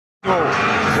So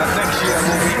that next year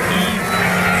will be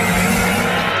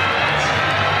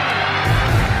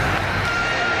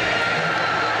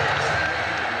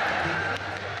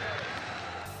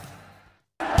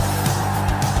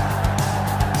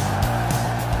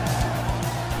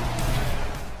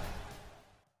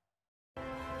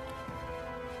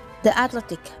The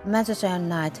Athletic, Manchester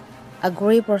United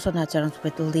agree personal terms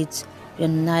with Leeds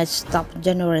United's top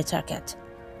January target.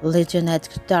 Leeds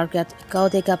United target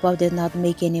Cody Gakpo did not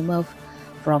make any move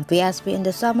from PSV in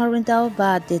the summer window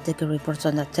but did agree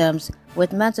personal terms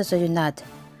with Manchester United.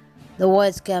 The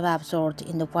words came up short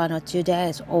in the final 2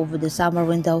 days of the summer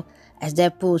window as they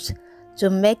pushed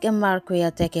to make a marquee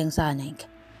attacking signing.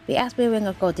 PSV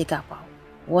winger Cody Gakpo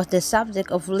was the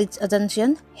subject of Leeds'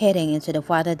 attention heading into the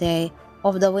final day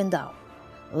of the window.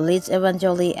 Leeds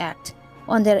eventually acted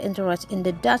on their interest in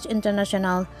the Dutch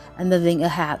international and moving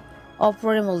ahead of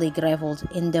Premier League rivals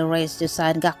in the race to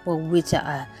sign Gakpo with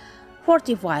a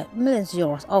 €45 million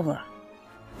offer.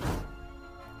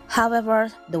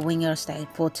 However, the winger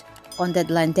stayed put on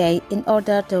deadline day in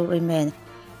order to remain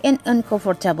in an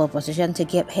uncomfortable position to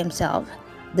give himself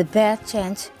the best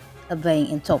chance of being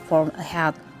in top form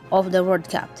ahead of the World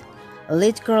Cup.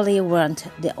 Leeds currently weren't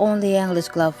the only English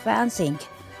club fancying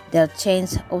their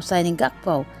chance of signing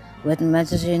Gakpo, with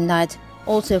Manchester United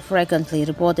also frequently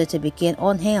reported to be keen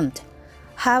on him.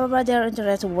 However, their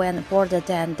interest went further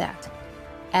than that,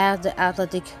 as the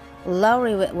Athletic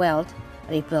Lowry Weld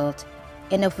revealed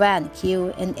in a fan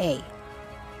Q&A.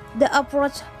 The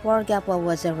approach for Gakpo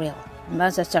was real.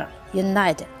 Manchester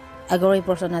United agreed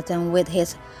personal terms with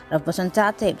his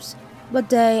representatives, but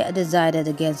they decided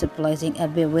against placing a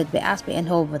bid with PSV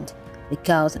Eindhoven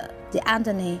because the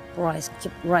Anthony price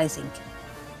kept rising,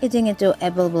 eating into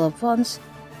available funds,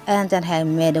 and then had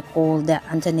made a call that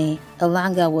Anthony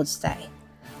Elanga would stay.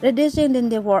 Reducing the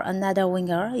need for another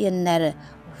winger, United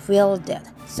fielded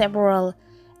several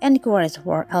inquiries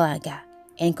for Elanga,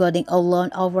 including a loan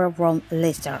offer from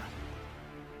Leicester.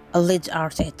 Leeds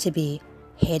are said to be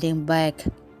heading back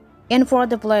in for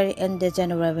the player in the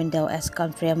January window as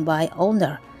confirmed by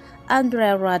owner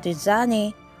Andrea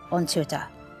Radrizzani on Twitter.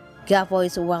 Gakpo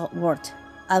is well worth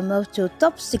a move to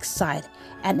top 6 side,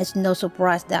 and it's no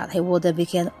surprise that he would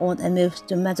begin on a move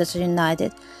to Manchester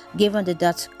United given the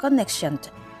Dutch connection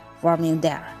forming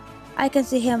there. I can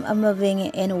see him moving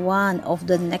in one of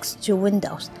the next 2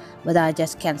 windows, but I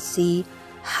just can't see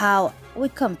how we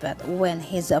compete when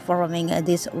he's performing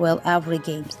this well every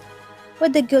game.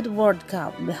 With the good World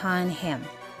Cup behind him,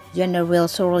 Jenner will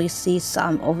surely see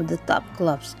some of the top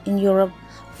clubs in Europe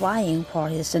vying for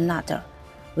his signature.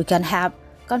 We can have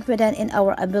confidence in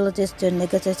our abilities to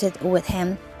negotiate with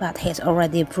him, but he's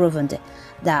already proven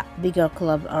that bigger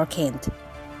clubs are keen.